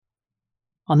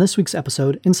On this week's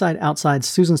episode, Inside Outside's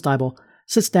Susan Steibel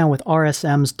sits down with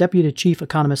RSM's Deputy Chief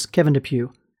Economist Kevin DePue.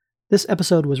 This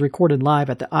episode was recorded live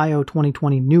at the IO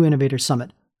 2020 New Innovators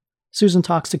Summit. Susan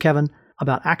talks to Kevin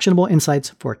about actionable insights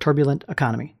for a turbulent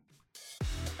economy.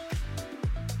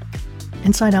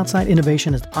 Inside Outside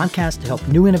Innovation is the podcast to help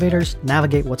new innovators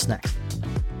navigate what's next.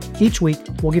 Each week,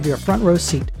 we'll give you a front row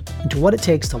seat into what it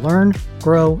takes to learn,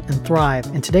 grow, and thrive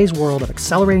in today's world of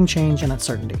accelerating change and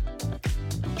uncertainty.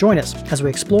 Join us as we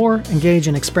explore, engage,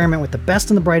 and experiment with the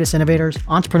best and the brightest innovators,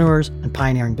 entrepreneurs, and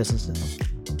pioneering businesses.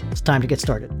 It's time to get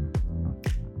started.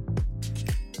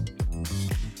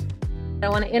 I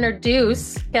want to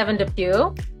introduce Kevin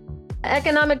DePue.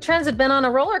 Economic trends have been on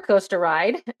a roller coaster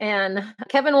ride, and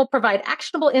Kevin will provide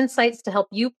actionable insights to help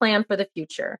you plan for the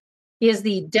future. He is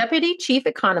the Deputy Chief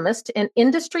Economist and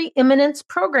Industry Eminence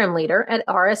Program Leader at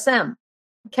RSM.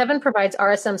 Kevin provides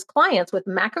RSM's clients with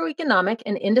macroeconomic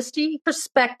and industry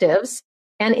perspectives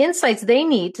and insights they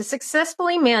need to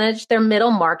successfully manage their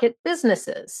middle market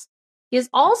businesses. He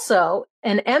is also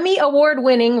an Emmy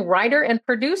Award-winning writer and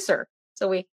producer, so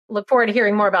we look forward to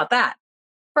hearing more about that.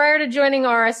 Prior to joining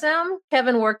RSM,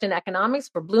 Kevin worked in economics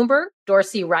for Bloomberg,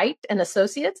 Dorsey Wright and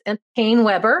Associates, and Payne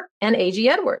Weber and A.G.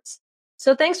 Edwards.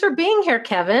 So thanks for being here,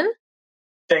 Kevin.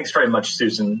 Thanks very much,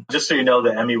 Susan. Just so you know,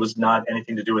 the Emmy was not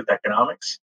anything to do with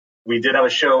economics. We did have a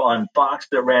show on Fox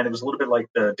that ran. It was a little bit like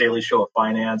the Daily Show of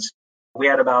Finance. We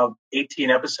had about 18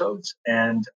 episodes,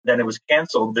 and then it was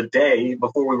canceled the day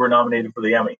before we were nominated for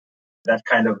the Emmy. That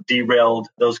kind of derailed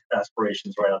those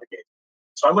aspirations right out of the gate.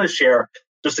 So I'm going to share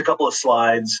just a couple of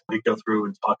slides to go through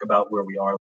and talk about where we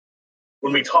are.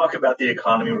 When we talk about the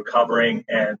economy recovering,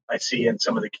 and I see in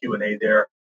some of the Q&A there,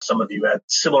 some of you had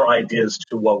similar ideas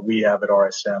to what we have at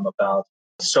RSM about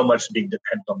so much being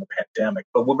dependent on the pandemic.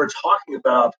 But when we're talking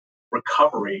about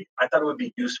recovery, I thought it would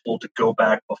be useful to go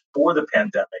back before the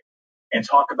pandemic and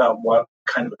talk about what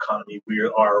kind of economy we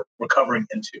are recovering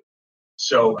into.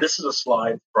 So this is a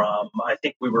slide from, I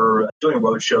think we were doing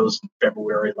road shows in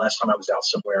February. Last time I was out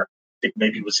somewhere, I think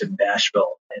maybe it was in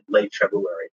Nashville in late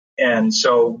February. And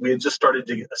so we had just started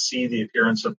to see the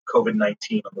appearance of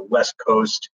COVID-19 on the West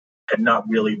Coast. Had not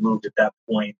really moved at that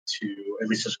point to, at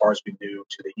least as far as we knew,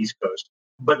 to the East Coast.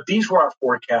 But these were our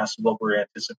forecasts of what we're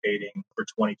anticipating for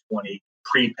 2020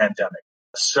 pre-pandemic.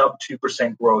 Sub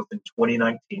 2% growth in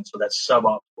 2019, so that's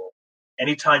suboptimal.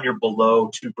 Anytime you're below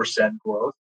 2%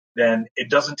 growth, then it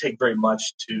doesn't take very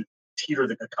much to teeter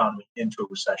the economy into a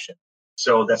recession.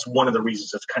 So that's one of the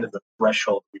reasons, that's kind of the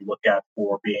threshold we look at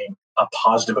for being a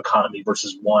positive economy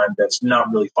versus one that's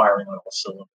not really firing on all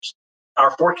cylinders. Our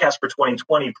forecast for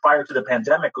 2020 prior to the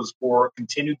pandemic was for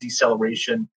continued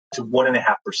deceleration to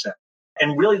 1.5%.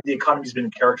 And really, the economy has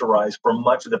been characterized for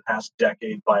much of the past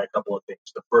decade by a couple of things.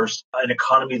 The first, an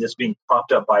economy that's being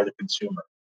propped up by the consumer.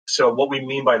 So what we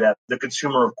mean by that, the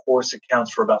consumer, of course,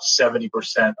 accounts for about 70%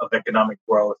 of economic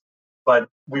growth. But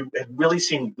we've really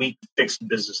seen weak fixed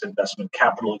business investment,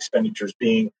 capital expenditures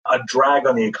being a drag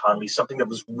on the economy, something that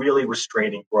was really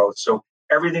restraining growth. So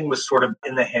everything was sort of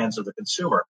in the hands of the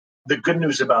consumer. The good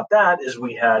news about that is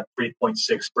we had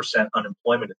 3.6%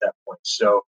 unemployment at that point.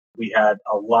 So we had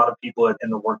a lot of people in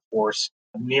the workforce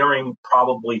nearing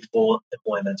probably full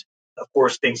employment. Of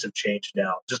course, things have changed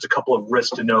now. Just a couple of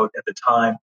risks to note. At the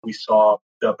time, we saw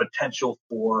the potential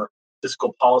for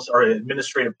fiscal policy or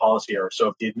administrative policy error. So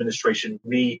if the administration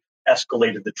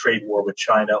re-escalated the trade war with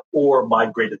China or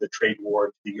migrated the trade war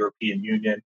to the European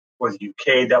Union or the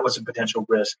UK, that was a potential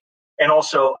risk. And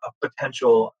also a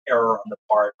potential error on the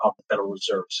part of the Federal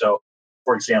Reserve. So,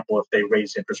 for example, if they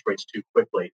raise interest rates too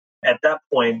quickly. At that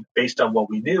point, based on what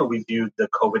we knew, we viewed the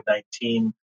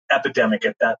COVID-19 epidemic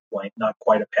at that point, not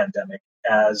quite a pandemic,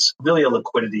 as really a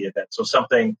liquidity event. So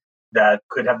something that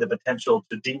could have the potential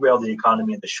to derail the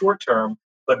economy in the short term.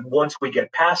 But once we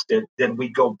get past it, then we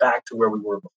go back to where we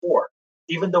were before.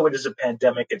 Even though it is a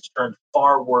pandemic, it's turned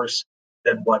far worse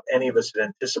than what any of us had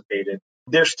anticipated.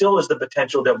 There still is the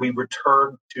potential that we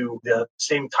return to the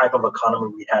same type of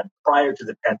economy we had prior to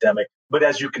the pandemic. But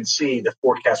as you can see, the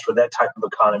forecast for that type of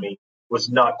economy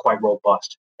was not quite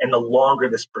robust. And the longer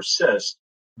this persists,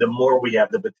 the more we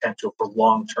have the potential for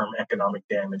long-term economic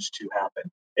damage to happen.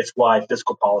 It's why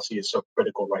fiscal policy is so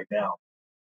critical right now.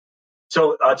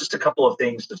 So just a couple of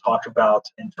things to talk about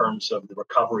in terms of the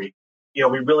recovery. We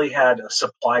really had a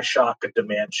supply shock, a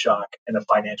demand shock, and a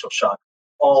financial shock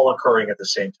all occurring at the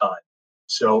same time.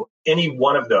 So any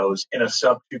one of those in a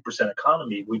sub 2%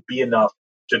 economy would be enough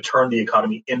to turn the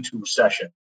economy into recession.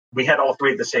 We had all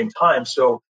three at the same time.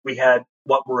 So we had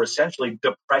what were essentially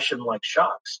depression-like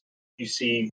shocks. You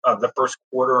see the first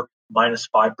quarter, minus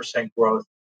 5% growth.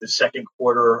 The second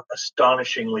quarter,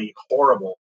 astonishingly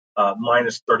horrible,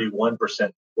 minus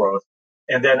 31% growth.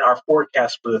 And then our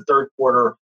forecast for the third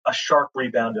quarter, a sharp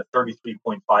rebound to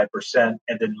 33.5%,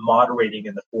 and then moderating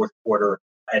in the fourth quarter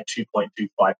at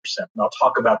 2.25%. And I'll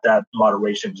talk about that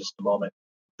moderation in just a moment,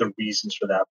 the reasons for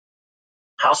that.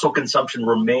 Household consumption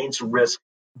remains risk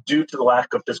due to the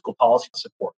lack of fiscal policy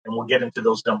support. And we'll get into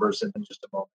those numbers in just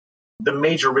a moment. The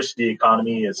major risk to the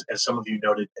economy is, as some of you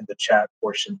noted in the chat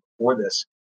portion before this,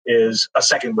 is a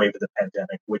second wave of the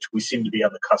pandemic, which we seem to be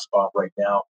on the cusp of right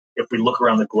now. If we look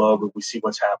around the globe, if we see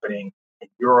what's happening in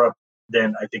Europe,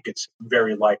 then I think it's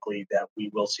very likely that we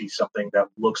will see something that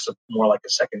looks more like a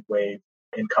second wave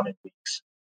in coming weeks.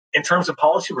 In terms of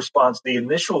policy response, the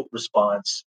initial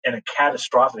response in a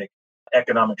catastrophic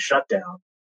economic shutdown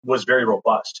was very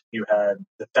robust. You had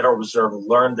the Federal Reserve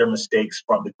learn their mistakes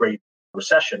from the Great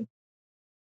Recession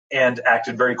and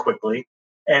acted very quickly.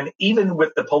 And even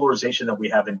with the polarization that we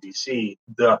have in DC,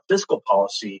 the fiscal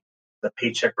policy, the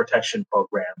Paycheck Protection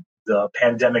Program, the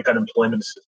pandemic unemployment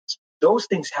assistance, those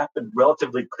things happened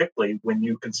relatively quickly when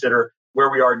you consider where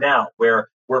we are now, where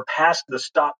we're past the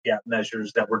stopgap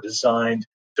measures that were designed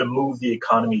to move the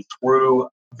economy through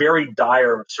very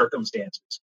dire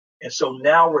circumstances. And so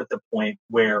now we're at the point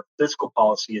where fiscal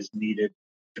policy is needed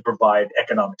to provide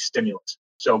economic stimulus.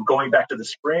 So going back to the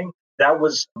spring, that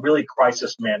was really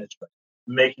crisis management,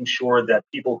 making sure that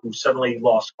people who suddenly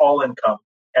lost all income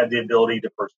had the ability to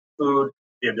purchase food,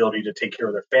 the ability to take care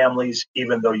of their families,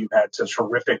 even though you had such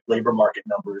horrific labor market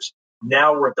numbers.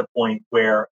 Now we're at the point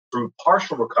where through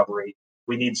partial recovery,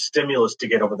 we need stimulus to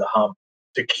get over the hump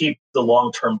to keep the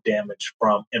long-term damage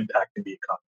from impacting the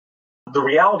economy. The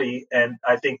reality, and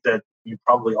I think that you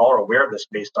probably all are aware of this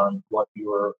based on what you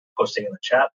were posting in the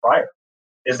chat prior,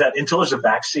 is that until there's a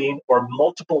vaccine or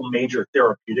multiple major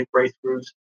therapeutic breakthroughs,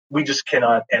 we just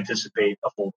cannot anticipate a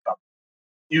full recovery.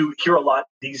 You hear a lot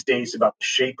these days about the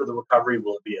shape of the recovery.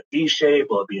 Will it be a V shape?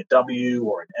 Will it be a W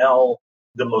or an L?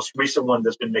 The most recent one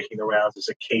that's been making the rounds is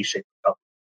a K-shaped recovery.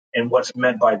 And what's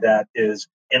meant by that is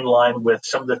in line with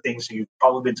some of the things that you've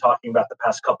probably been talking about the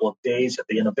past couple of days at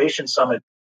the Innovation Summit.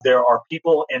 There are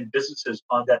people and businesses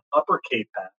on that upper K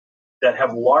path that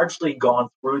have largely gone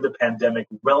through the pandemic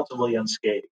relatively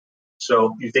unscathed.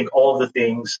 So you think all of the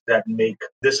things that make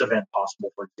this event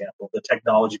possible, for example, the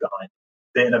technology behind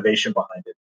it, the innovation behind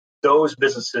it, those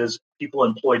businesses, people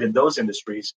employed in those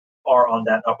industries are on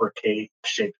that upper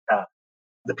K-shaped path.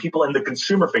 The people in the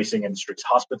consumer-facing industries,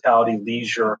 hospitality,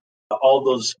 leisure, all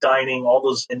those dining, all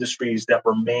those industries that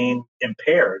remain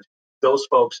impaired, those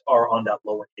folks are on that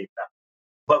lower K path.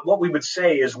 But what we would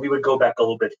say is we would go back a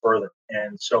little bit further.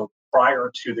 And so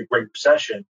prior to the Great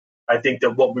Recession, I think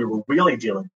that what we were really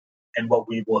dealing with and what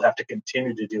we will have to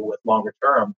continue to deal with longer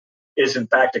term is, in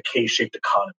fact, a K-shaped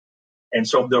economy. And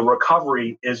so the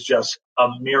recovery is just a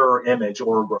mirror image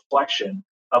or a reflection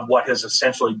of what has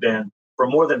essentially been, for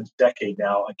more than a decade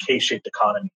now, a K-shaped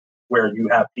economy, where you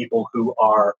have people who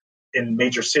are in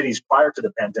major cities prior to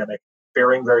the pandemic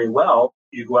faring very well.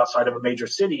 You go outside of a major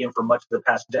city, and for much of the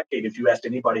past decade, if you asked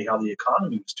anybody how the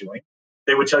economy was doing,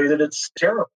 they would tell you that it's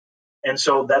terrible. And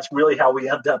so that's really how we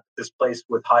end up at this place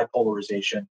with high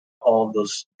polarization, all of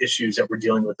those issues that we're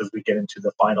dealing with as we get into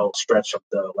the final stretch of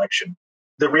the election.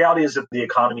 The reality is that the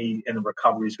economy and the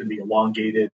recovery is going to be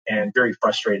elongated and very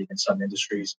frustrating in some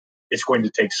industries. It's going to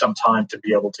take some time to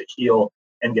be able to heal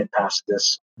and get past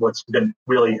this, what's been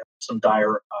really some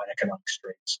dire economic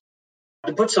strains.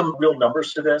 To put some real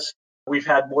numbers to this, we've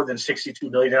had more than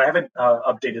 62 million, and I haven't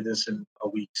updated this in a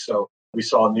week. So we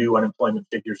saw new unemployment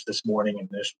figures this morning and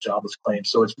initial jobless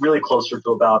claims. So it's really closer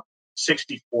to about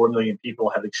 64 million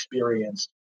people have experienced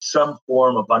some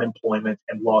form of unemployment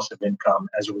and loss of income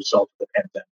as a result of the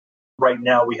pandemic. Right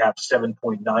now, we have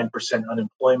 7.9%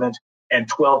 unemployment and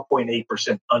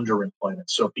 12.8% underemployment.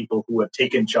 So people who have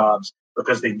taken jobs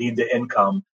because they need the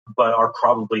income, but are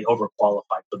probably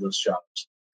overqualified for those jobs.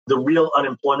 The real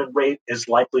unemployment rate is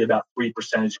likely about 3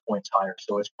 percentage points higher.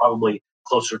 So it's probably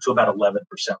closer to about 11%.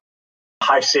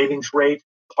 High savings rate,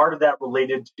 part of that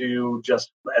related to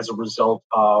just as a result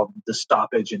of the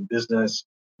stoppage in business,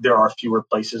 there are fewer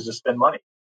places to spend money.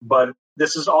 But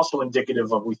this is also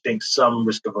indicative of, we think, some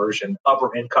risk aversion.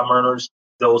 Upper income earners,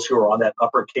 those who are on that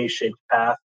upper K-shaped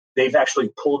path, they've actually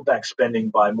pulled back spending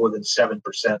by more than 7%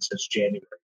 since January,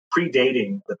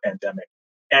 predating the pandemic.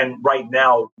 And right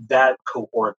now, that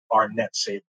cohort are net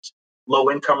savers.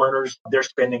 Low income earners, their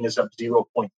spending is up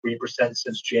 0.3%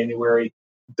 since January.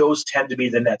 Those tend to be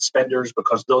the net spenders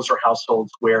because those are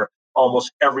households where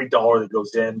almost every dollar that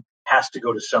goes in has to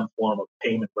go to some form of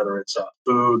payment, whether it's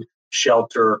food,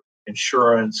 shelter,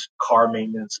 insurance, car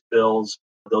maintenance, bills,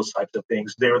 those types of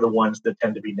things. They're the ones that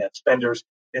tend to be net spenders.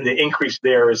 And the increase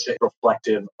there is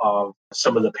reflective of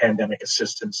some of the pandemic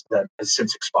assistance that has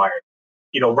since expired.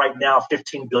 Right now,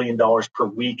 $15 billion per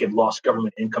week in lost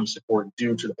government income support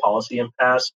due to the policy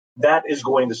impasse, that is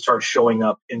going to start showing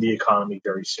up in the economy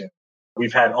very soon.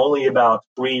 We've had only about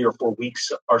 3 or 4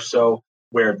 weeks or so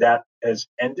where that has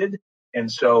ended. And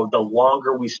so the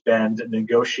longer we spend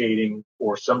negotiating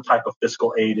for some type of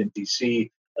fiscal aid in DC,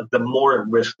 the more at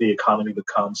risk the economy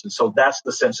becomes. And so that's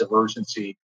the sense of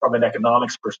urgency from an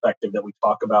economics perspective that we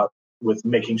talk about with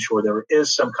making sure there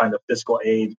is some kind of fiscal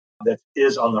aid that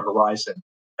is on the horizon.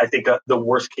 I think the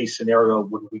worst case scenario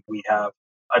would we have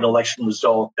an election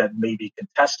result that may be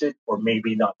contested or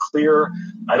maybe not clear.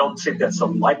 I don't think that's a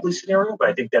likely scenario, but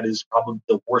I think that is probably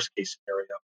the worst case scenario.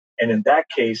 And in that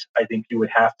case, I think you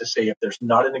would have to say if there's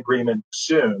not an agreement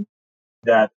soon,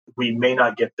 that we may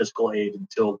not get fiscal aid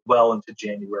until well into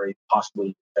January,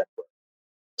 possibly February.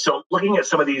 So looking at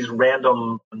some of these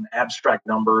random and abstract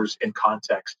numbers in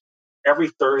context, every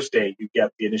Thursday you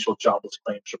get the initial jobless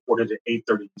claims reported at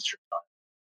 8:30 Eastern Time.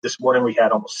 This morning we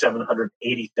had almost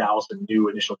 780,000 new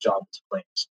initial jobless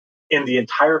claims. In the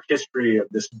entire history of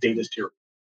this data series,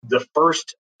 the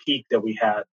first peak that we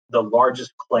had, the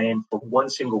largest claim for one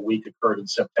single week occurred in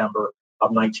September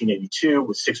of 1982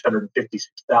 with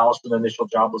 656,000 initial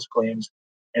jobless claims.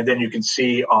 And then you can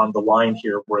see on the line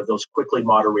here where those quickly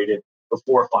moderated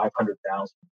before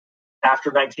 500,000.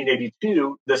 After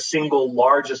 1982, the single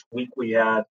largest week we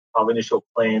had of initial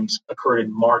claims occurred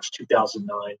in March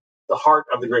 2009, the heart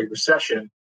of the Great Recession,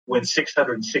 when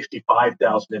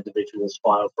 665,000 individuals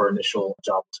filed for initial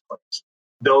jobless claims.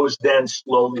 Those then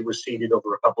slowly receded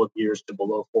over a couple of years to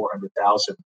below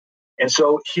 400,000. And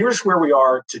so here's where we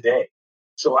are today.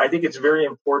 So I think it's very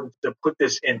important to put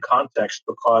this in context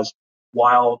because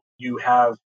while you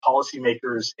have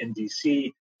policymakers in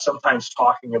DC sometimes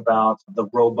talking about the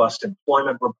robust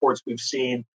employment reports we've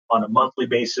seen on a monthly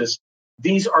basis,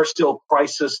 these are still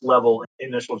crisis level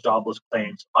initial jobless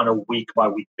claims on a week by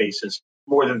week basis,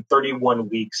 more than 31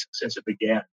 weeks since it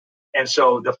began. And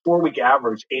so the 4-week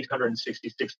average,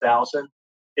 866,000,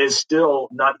 is still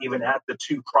not even at the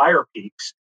two prior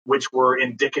peaks, which were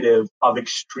indicative of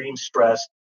extreme stress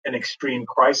and extreme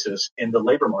crisis in the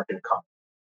labor market economy.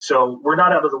 So we're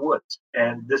not out of the woods.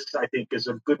 And this, I think, is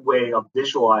a good way of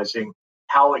visualizing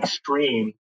how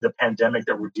extreme the pandemic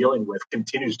that we're dealing with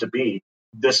continues to be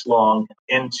this long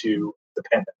into the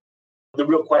pandemic. The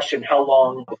real question, how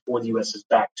long before the U.S. is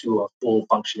back to a full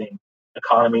functioning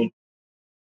economy?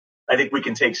 I think we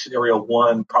can take scenario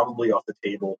one probably off the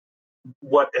table.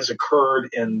 What has occurred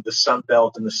in the Sun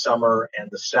Belt in the summer and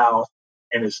the South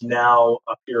and is now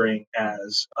appearing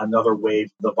as another wave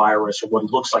of the virus or what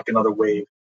looks like another wave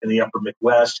in the upper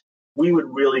Midwest, we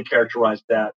would really characterize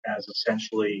that as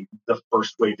essentially the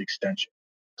first wave extension.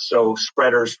 So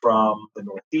spreaders from the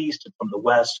Northeast and from the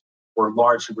West were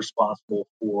largely responsible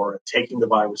for taking the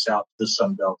virus out to the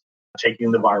Sun Belt,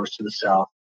 taking the virus to the South.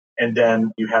 And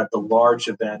then you had the large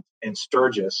event in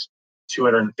Sturgis,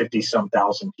 250-some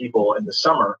thousand people in the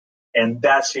summer. And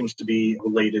that seems to be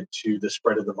related to the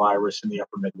spread of the virus in the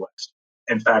upper Midwest.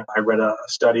 In fact, I read a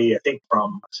study, I think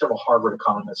from several Harvard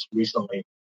economists recently,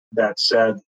 that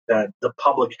said that the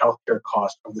public health care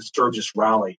cost of the Sturgis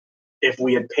rally, if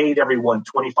we had paid everyone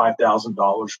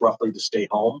 $25,000 roughly to stay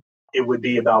home, it would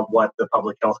be about what the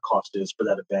public health cost is for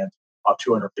that event of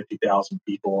 250,000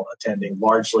 people attending,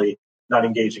 largely not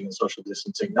engaging in social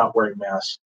distancing, not wearing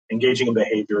masks, engaging in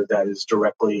behavior that is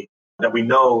directly, that we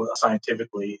know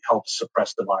scientifically helps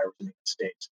suppress the virus in the United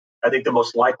States. I think the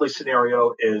most likely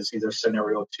scenario is either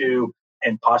scenario 2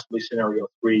 and possibly scenario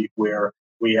 3, where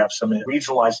we have some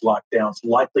regionalized lockdowns,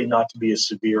 likely not to be as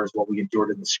severe as what we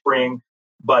endured in the spring.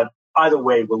 But either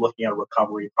way, we're looking at a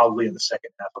recovery probably in the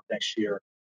second half of next year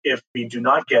if we do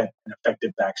not get an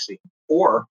effective vaccine,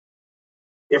 or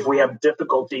if we have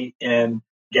difficulty in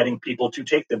getting people to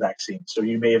take the vaccine. So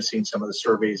you may have seen some of the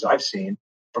surveys I've seen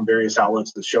from various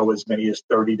outlets that show as many as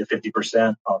 30 to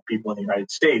 50% of people in the United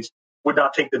States would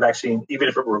not take the vaccine, even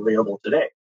if it were available today.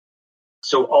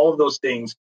 So all of those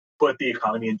things put the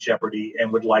economy in jeopardy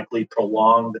and would likely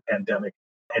prolong the pandemic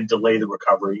and delay the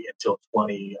recovery until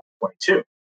 2022.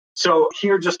 So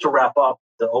here, just to wrap up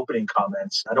the opening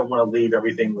comments, I don't want to leave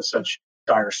everything with such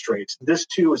dire straits. This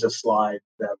too is a slide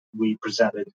that we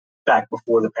presented back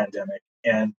before the pandemic.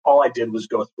 And all I did was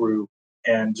go through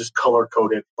and just color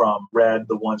coded from red,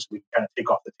 the ones we kind of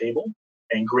take off the table,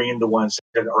 and green, the ones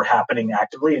that are happening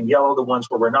actively, and yellow, the ones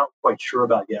where we're not quite sure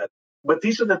about yet. But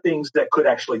these are the things that could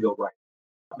actually go right.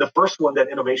 The first one, that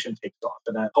innovation takes off.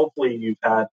 And hopefully you've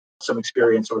had some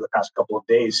experience over the past couple of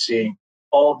days seeing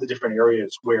all of the different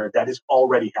areas where that is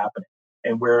already happening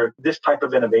and where this type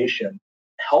of innovation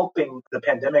helping the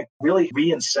pandemic really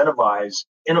re-incentivize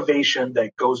innovation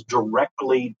that goes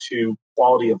directly to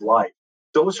quality of life.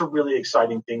 Those are really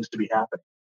exciting things to be happening.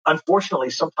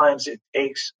 Unfortunately, sometimes it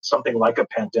takes something like a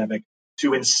pandemic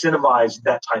to incentivize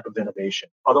that type of innovation.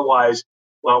 Otherwise,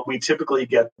 well, we typically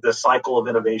get the cycle of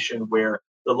innovation where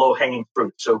the low-hanging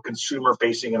fruit, so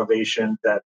consumer-facing innovation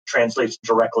that translates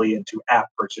directly into app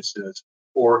purchases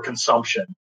or consumption.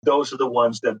 Those are the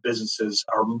ones that businesses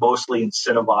are mostly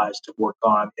incentivized to work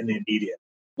on in the immediate.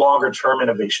 Longer-term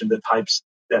innovation, the types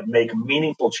that make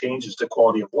meaningful changes to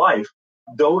quality of life,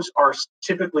 those are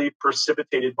typically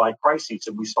precipitated by crises.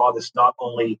 And we saw this not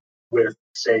only with,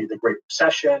 say, the Great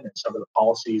Recession and some of the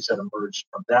policies that emerged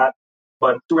from that,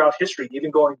 but throughout history, even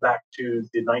going back to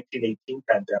the 1918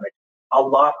 pandemic, a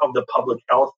lot of the public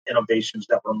health innovations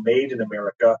that were made in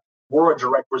America were a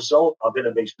direct result of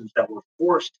innovations that were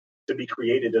forced to be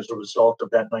created as a result of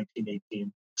that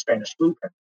 1918 Spanish flu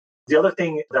pandemic. The other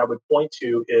thing that I would point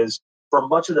to is for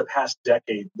much of the past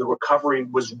decade, the recovery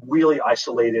was really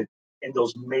isolated in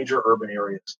those major urban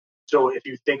areas. So if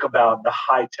you think about the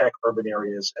high-tech urban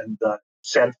areas and the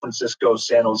San Francisco,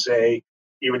 San Jose,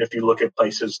 even if you look at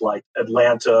places like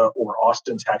Atlanta or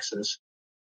Austin, Texas,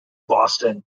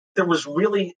 Boston, there was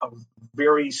really a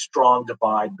very strong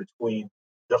divide between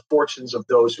the fortunes of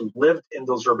those who lived in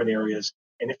those urban areas.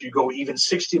 And if you go even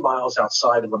 60 miles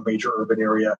outside of a major urban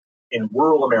area in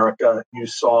rural America, you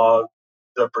saw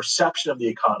the perception of the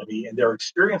economy and their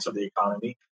experience of the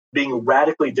economy being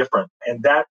radically different. And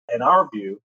that, in our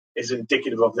view, is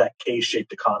indicative of that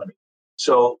K-shaped economy.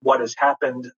 So what has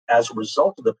happened as a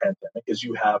result of the pandemic is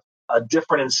you have a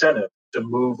different incentive to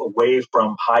move away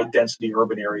from high density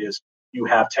urban areas. You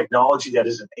have technology that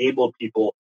has enabled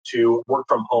people to work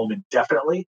from home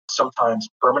indefinitely, sometimes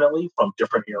permanently from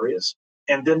different areas.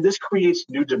 And then this creates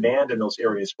new demand in those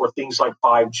areas for things like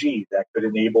 5G that could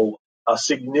enable a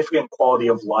significant quality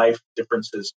of life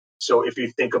differences. So if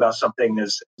you think about something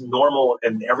as normal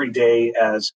and everyday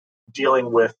as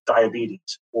dealing with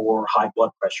diabetes or high blood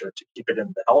pressure, to keep it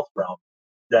in the health realm,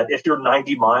 that if you're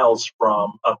 90 miles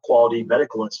from a quality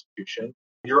medical institution,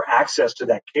 your access to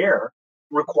that care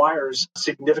requires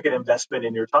significant investment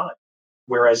in your time.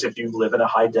 Whereas if you live in a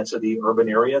high density urban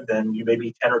area, then you may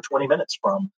be 10 or 20 minutes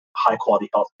from high quality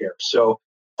healthcare. So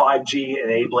 5G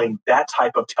enabling that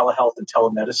type of telehealth and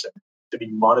telemedicine to be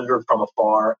monitored from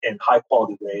afar in high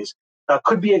quality ways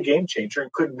could be a game changer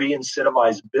and could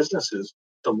re-incentivize businesses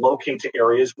to locate to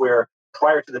areas where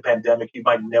prior to the pandemic you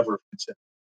might never have considered.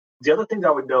 The other thing that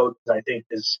I would note that I think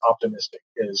is optimistic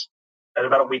is in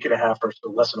about a week and a half or so,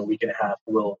 less than a week and a half,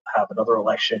 we'll have another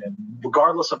election. And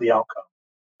regardless of the outcome,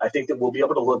 I think that we'll be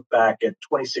able to look back at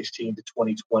 2016 to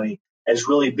 2020 as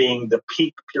really being the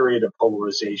peak period of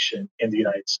polarization in the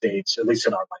United States, at least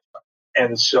in our lifetime.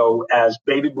 And so as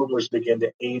baby boomers begin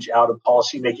to age out of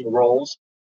policymaking roles,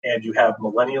 and you have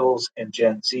millennials and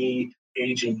Gen Z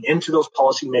aging into those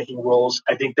policymaking roles,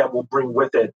 I think that will bring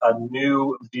with it a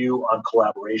new view on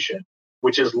collaboration,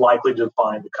 which is likely to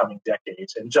define the coming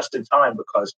decades, and just in time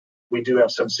because we do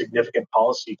have some significant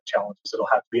policy challenges that will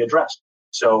have to be addressed.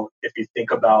 So if you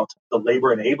think about the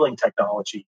labor enabling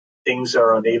technology, things that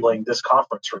are enabling this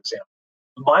conference, for example,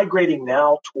 migrating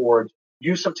now toward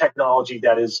use of technology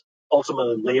that is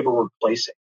ultimately labor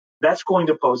replacing, that's going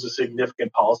to pose a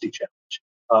significant policy challenge.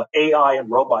 AI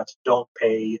and robots don't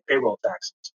pay payroll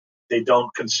taxes. They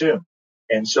don't consume.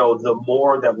 And so the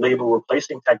more that labor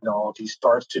replacing technology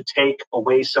starts to take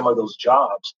away some of those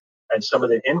jobs and some of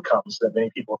the incomes that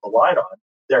many people have relied on,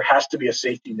 there has to be a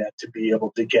safety net to be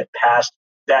able to get past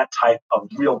that type of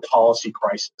real policy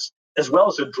crisis, as well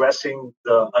as addressing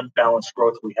the unbalanced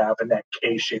growth we have in that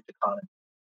K-shaped economy.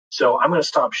 So I'm going to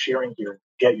stop sharing here,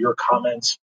 get your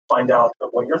comments, find out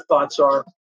what your thoughts are.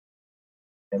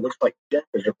 It looks like Jeff,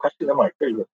 there's a question. I'm like, there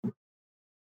you go.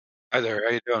 Hi there.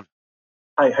 How you doing?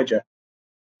 Hi, Jeff.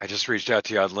 I just reached out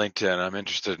to you on LinkedIn. I'm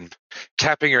interested in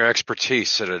tapping your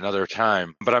expertise at another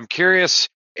time. But I'm curious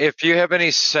if you have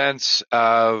any sense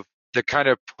of the kind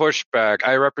of pushback.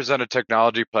 I represent a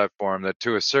technology platform that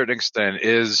to a certain extent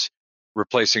is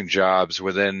replacing jobs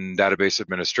within database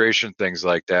administration, things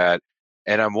like that.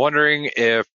 And I'm wondering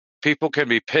if people can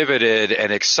be pivoted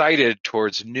and excited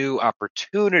towards new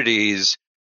opportunities,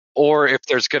 or if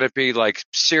there's going to be like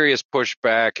serious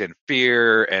pushback and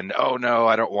fear and, oh no,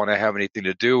 I don't want to have anything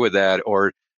to do with that.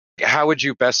 Or how would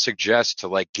you best suggest to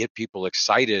like get people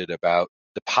excited about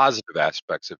the positive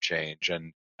aspects of change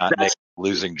and not make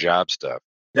losing job stuff?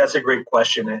 That's a great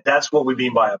question. And that's what we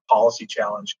mean by a policy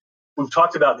challenge. We've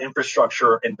talked about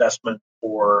infrastructure investment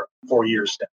for 4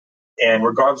 years now. And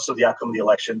regardless of the outcome of the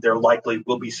election, there likely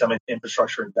will be some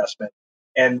infrastructure investment.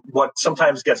 And what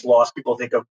sometimes gets lost, people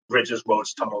think of bridges,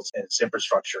 roads, tunnels, and its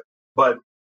infrastructure. But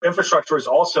infrastructure is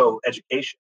also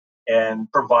education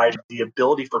and provide the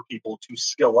ability for people to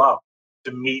skill up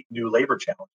to meet new labor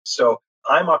challenges. So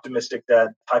I'm optimistic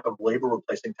that type of labor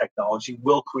replacing technology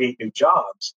will create new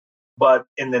jobs. But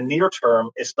in the near term,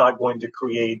 it's not going to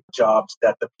create jobs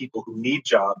that the people who need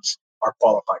jobs are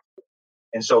qualified for.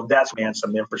 And so that's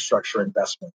some infrastructure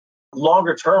investment.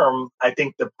 Longer term, I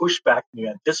think the pushback you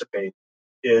anticipate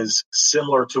is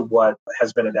similar to what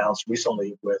has been announced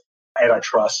recently with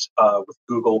antitrust, with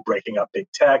Google breaking up big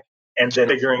tech, and then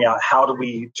figuring out how do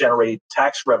we generate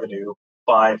tax revenue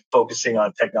by focusing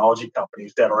on technology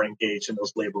companies that are engaged in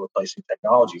those labor replacing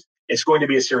technologies. It's going to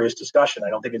be a serious discussion. I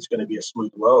don't think it's going to be a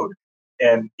smooth road.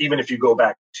 And even if you go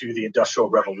back to the Industrial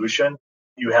Revolution,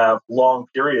 you have long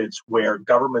periods where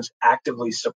governments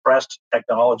actively suppressed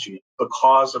technology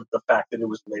because of the fact that it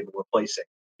was labor replacing.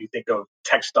 You think of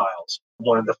textiles,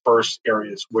 one of the first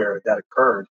areas where that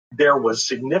occurred. There was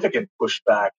significant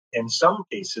pushback, in some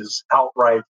cases,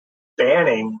 outright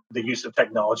banning the use of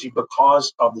technology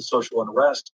because of the social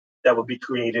unrest that would be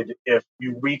created if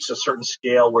you reach a certain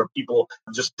scale where people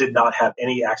just did not have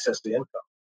any access to income.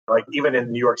 Like even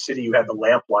in New York City, you had the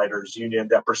Lamplighters Union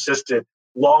that persisted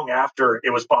long after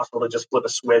it was possible to just flip a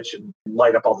switch and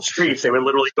light up all the streets. They would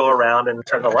literally go around and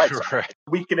turn the lights on. Right.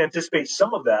 We can anticipate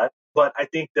some of that, but I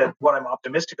think that what I'm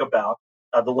optimistic about,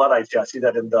 the Luddites, I see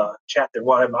that in the chat there,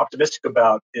 what I'm optimistic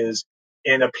about is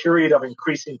in a period of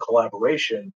increasing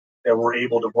collaboration, that we're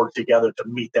able to work together to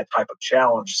meet that type of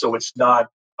challenge. So it's not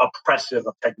oppressive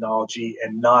of technology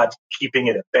and not keeping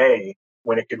it at bay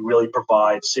when it could really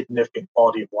provide significant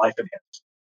quality of life enhancements.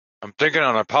 I'm thinking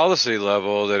on a policy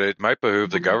level that it might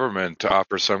behoove the government to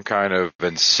offer some kind of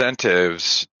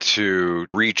incentives to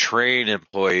retrain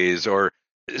employees or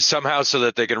somehow so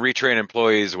that they can retrain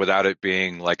employees without it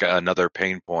being like another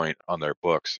pain point on their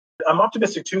books. I'm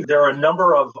optimistic too. There are a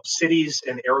number of cities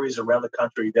and areas around the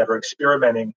country that are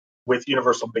experimenting with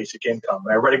universal basic income.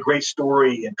 And I read a great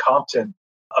story in Compton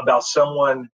about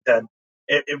someone that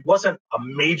it wasn't a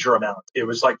major amount. It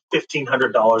was like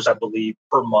 $1,500, I believe,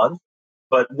 per month.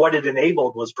 But what it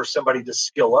enabled was for somebody to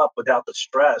skill up without the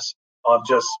stress of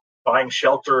just buying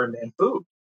shelter and food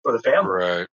for the family.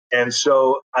 Right. And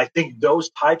so I think those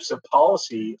types of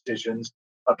policy decisions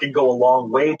can go a long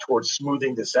way towards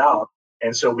smoothing this out.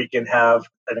 And so we can have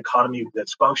an economy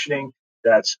that's functioning,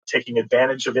 that's taking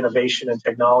advantage of innovation and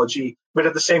technology, but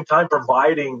at the same time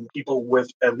providing people with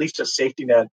at least a safety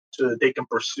net so that they can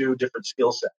pursue different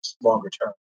skill sets longer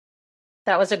term.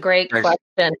 That was a great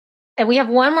question. And we have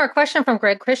one more question from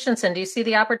Greg Christensen. Do you see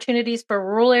the opportunities for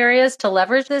rural areas to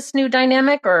leverage this new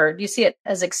dynamic, or do you see it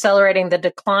as accelerating the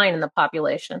decline in the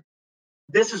population?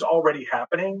 This is already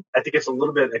happening. I think it's a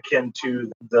little bit akin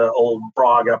to the old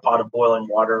frog in a pot of boiling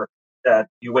water, that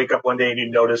you wake up one day and you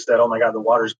notice that, oh my God, the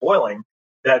water's boiling.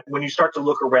 That when you start to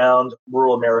look around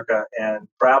rural America and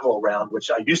travel around,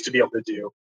 which I used to be able to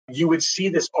do, you would see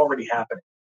this already happening.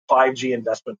 5G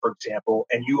investment, for example,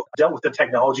 and you dealt with a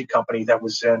technology company that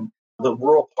was in the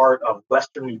rural part of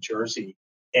Western New Jersey.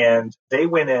 And they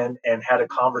went in and had a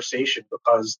conversation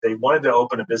because they wanted to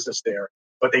open a business there,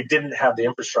 but they didn't have the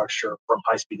infrastructure from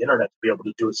high-speed internet to be able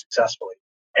to do it successfully.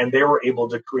 And they were able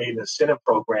to create an incentive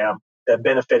program that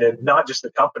benefited not just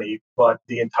the company, but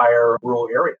the entire rural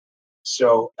area.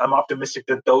 So I'm optimistic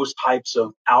that those types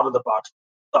of out-of-the-box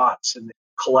thoughts and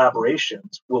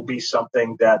collaborations will be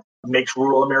something that makes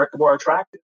rural America more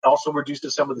attractive. Also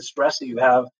reduces some of the stress that you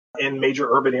have in major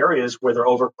urban areas where they're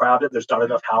overcrowded, there's not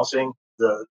enough housing,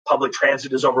 the public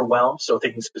transit is overwhelmed. So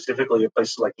thinking specifically of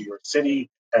places like New York City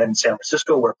and San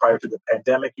Francisco, where prior to the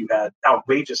pandemic, you had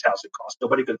outrageous housing costs.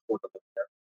 Nobody could afford to live there.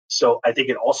 So I think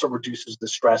it also reduces the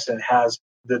stress and has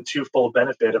the twofold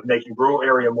benefit of making rural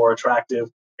area more attractive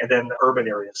and then the urban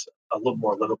areas a little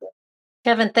more livable.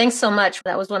 Kevin, thanks so much.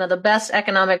 That was one of the best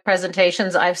economic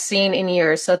presentations I've seen in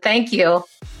years. So thank you.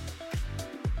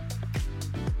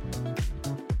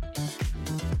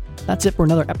 That's it for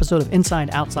another episode of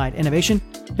Inside Outside Innovation.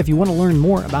 If you want to learn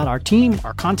more about our team,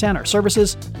 our content, our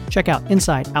services, check out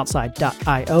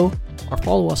insideoutside.io or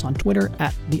follow us on Twitter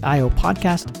at the IO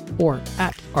Podcast or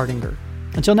at Ardinger.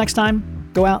 Until next time,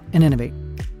 go out and innovate.